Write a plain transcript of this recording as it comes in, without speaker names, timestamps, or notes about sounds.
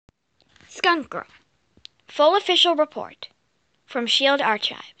Skunk Girl. Full official report from S.H.I.E.L.D.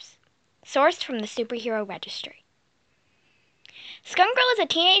 Archives. Sourced from the Superhero Registry. Skunk Girl is a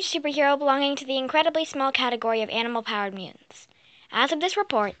teenage superhero belonging to the incredibly small category of animal-powered mutants. As of this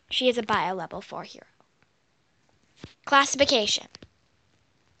report, she is a Bio-Level 4 hero. Classification.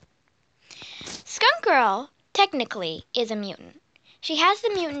 Skunk Girl, technically, is a mutant. She has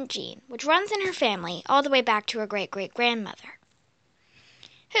the mutant gene, which runs in her family all the way back to her great-great-grandmother,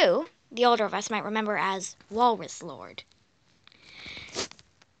 who the older of us might remember as Walrus Lord.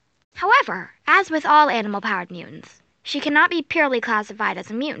 However, as with all animal-powered mutants, she cannot be purely classified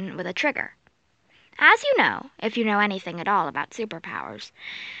as a mutant with a trigger. As you know, if you know anything at all about superpowers,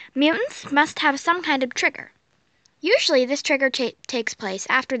 mutants must have some kind of trigger. Usually this trigger takes place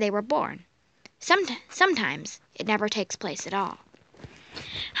after they were born. Sometimes it never takes place at all.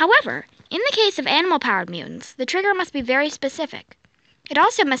 However, in the case of animal-powered mutants, the trigger must be very specific. It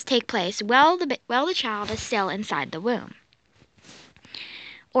also must take place while the child is still inside the womb,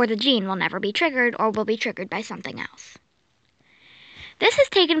 or the gene will never be triggered or will be triggered by something else. This has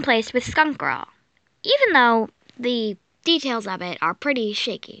taken place with Skunk Girl, even though the details of it are pretty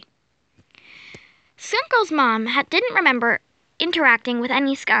shaky. Skunk Girl's mom didn't remember interacting with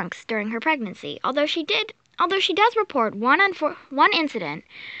any skunks during her pregnancy, although she does report one incident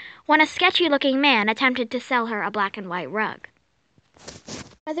when a sketchy-looking man attempted to sell her a black and white rug.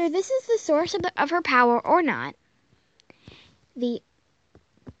 Whether this is the source of her power or not, it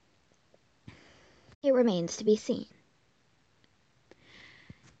remains to be seen.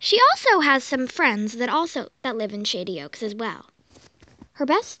 She also has some friends that live in Shady Oaks as well. Her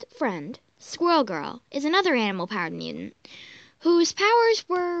best friend, Squirrel Girl, is another animal-powered mutant whose powers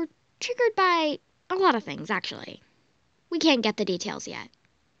were triggered by a lot of things, actually. We can't get the details yet.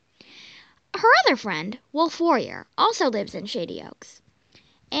 Her other friend, Wolf Warrior, also lives in Shady Oaks.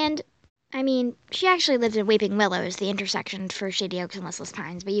 And, she actually lives in Weeping Willows, the intersection for Shady Oaks and Listless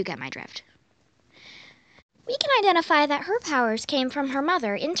Pines, but you get my drift. We can identify that her powers came from her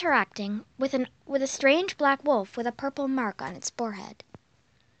mother interacting with a strange black wolf with a purple mark on its forehead.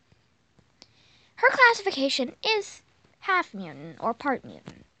 Her classification is half mutant or part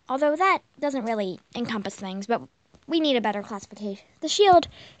mutant, although that doesn't really encompass things, but we need a better classification. The S.H.I.E.L.D.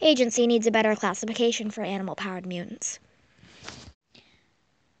 agency needs a better classification for animal-powered mutants.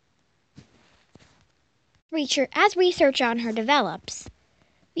 As research on her develops,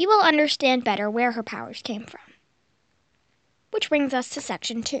 we will understand better where her powers came from. Which brings us to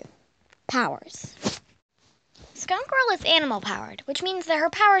Section 2, Powers. Skunk Girl is animal-powered, which means that her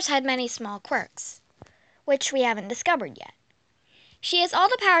powers had many small quirks, which we haven't discovered yet. She has all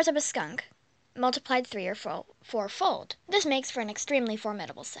the powers of a skunk, multiplied 3 or 4-fold. This makes for an extremely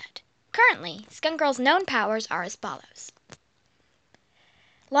formidable set. Currently, Skunk Girl's known powers are as follows.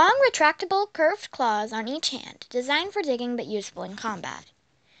 Long, retractable, curved claws on each hand, designed for digging but useful in combat.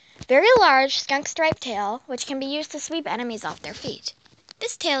 Very large skunk-striped tail, which can be used to sweep enemies off their feet.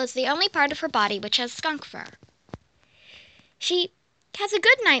 This tail is the only part of her body which has skunk fur. She has a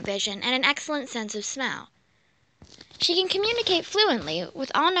good night vision and an excellent sense of smell. She can communicate fluently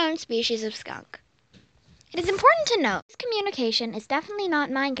with all known species of skunk. It is important to note this communication is definitely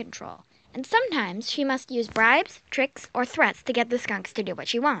not mind control, and sometimes she must use bribes, tricks, or threats to get the skunks to do what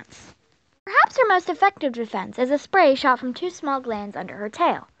she wants. Perhaps her most effective defense is a spray shot from 2 small glands under her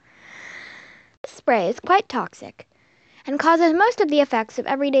tail. This spray is quite toxic, and causes most of the effects of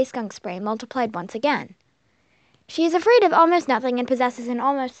everyday skunk spray multiplied once again. She is afraid of almost nothing and possesses an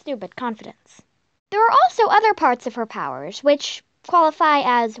almost stupid confidence. There are also other parts of her powers which qualify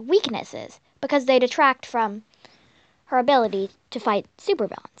as weaknesses because they detract from her ability to fight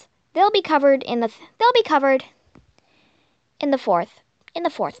supervillains. They'll be covered in the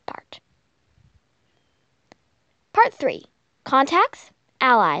fourth part. Part 3: Contacts,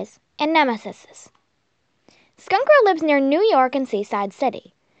 Allies, and Nemesis. Skunk Girl lives near New York and Seaside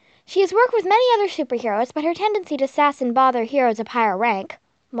City. She has worked with many other superheroes, but her tendency to sass and bother heroes of higher rank,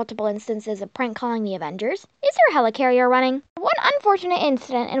 multiple instances of prank calling the Avengers, is her helicarrier running? One unfortunate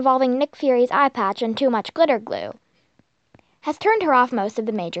incident involving Nick Fury's eye patch and too much glitter glue has turned her off most of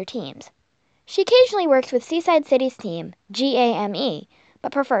the major teams. She occasionally works with Seaside City's team, GAME,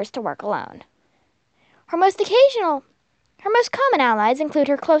 but prefers to work alone. Her most common allies include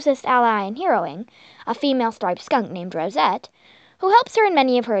her closest ally in heroing, a female striped skunk named Rosette, who helps her in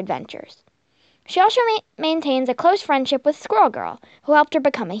many of her adventures. She also maintains a close friendship with Squirrel Girl, who helped her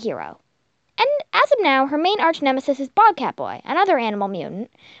become a hero. And as of now, her main arch-nemesis is Bobcat Boy, another animal mutant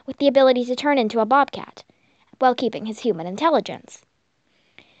with the ability to turn into a bobcat, while keeping his human intelligence.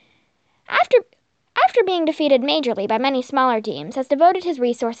 After after being defeated majorly by many smaller teams, has devoted his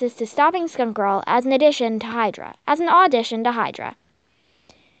resources to stopping Skunk Girl as an audition to Hydra.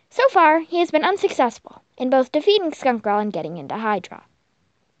 So far, he has been unsuccessful in both defeating Skunk Girl and getting into Hydra.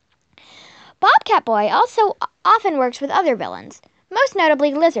 Bobcat Boy also often works with other villains, most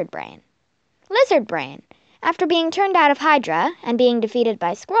notably Lizard Brain. Lizard Brain, after being turned out of Hydra and being defeated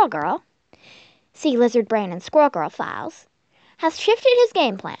by Squirrel Girl, see Lizard Brain and Squirrel Girl files, has shifted his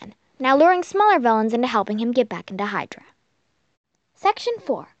game plan, now luring smaller villains into helping him get back into Hydra. Section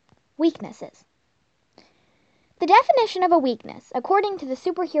 4. Weaknesses. The definition of a weakness, according to the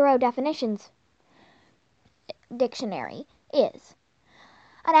Superhero Definitions Dictionary, is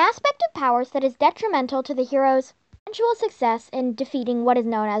an aspect of powers that is detrimental to the hero's eventual success in defeating what is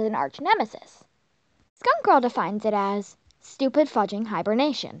known as an arch-nemesis. Skunk Girl defines it as stupid fudging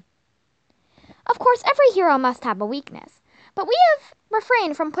hibernation. Of course, every hero must have a weakness, but we have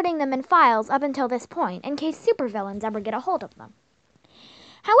refrained from putting them in files up until this point in case supervillains ever get a hold of them.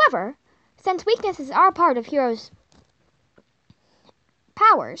 However, since weaknesses are part of heroes'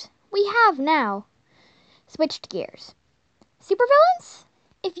 powers, we have now switched gears. Supervillains?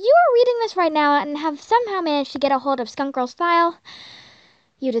 If you are reading this right now and have somehow managed to get a hold of Skunk Girl's file,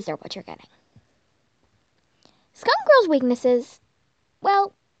 you deserve what you're getting. Skunk Girl's weaknesses,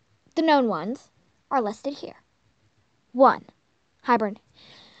 well, the known ones, are listed here. 1. Hibernate.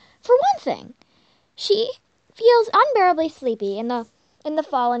 For one thing, she feels unbearably sleepy in the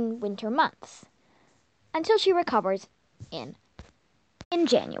fall and winter months, until she recovers in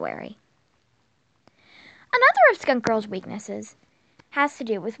January. Another of Skunk Girl's weaknesses has to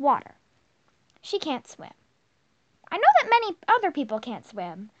do with water. She can't swim. I know that many other people can't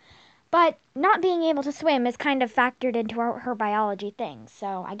swim, but not being able to swim is kind of factored into her biology thing,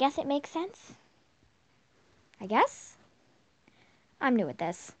 so I guess it makes sense. I guess? I'm new at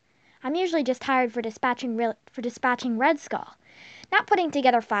this. I'm usually just hired for dispatching Red Skull, not putting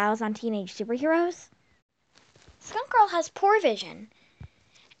together files on teenage superheroes. Skunk Girl has poor vision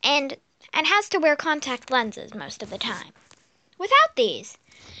and has to wear contact lenses most of the time. Without these,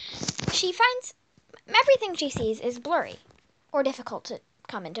 she finds everything she sees is blurry or difficult to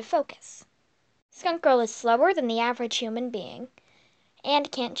come into focus. Skunk Girl is slower than the average human being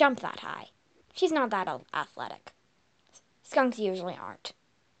and can't jump that high. She's not that athletic. Skunks usually aren't.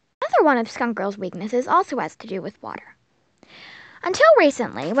 Another one of Skunk Girl's weaknesses also has to do with water. Until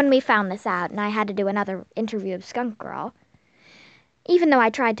recently, when we found this out and I had to do another interview of Skunk Girl, even though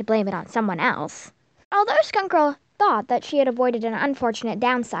I tried to blame it on someone else, although Skunk Girl thought that she had avoided an unfortunate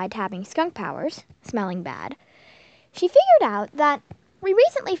downside to having skunk powers, smelling bad, we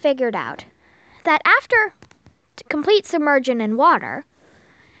recently figured out that after complete submersion in water,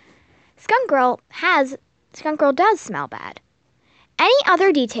 Skunk Girl does smell bad. Any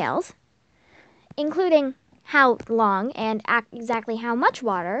other details, including how long and exactly how much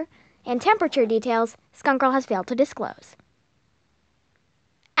water and temperature details, Skunk Girl has failed to disclose.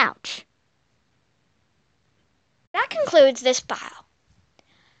 Ouch. That concludes this file.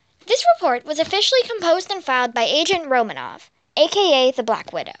 This report was officially composed and filed by Agent Romanov, aka the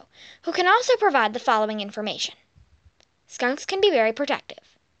Black Widow, who can also provide the following information. Skunks can be very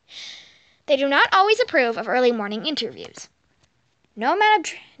protective. They do not always approve of early morning interviews. No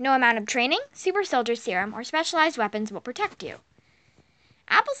amount of training, super soldier serum, or specialized weapons will protect you.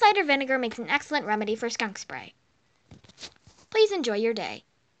 Apple cider vinegar makes an excellent remedy for skunk spray. Please enjoy your day.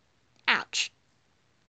 Ouch.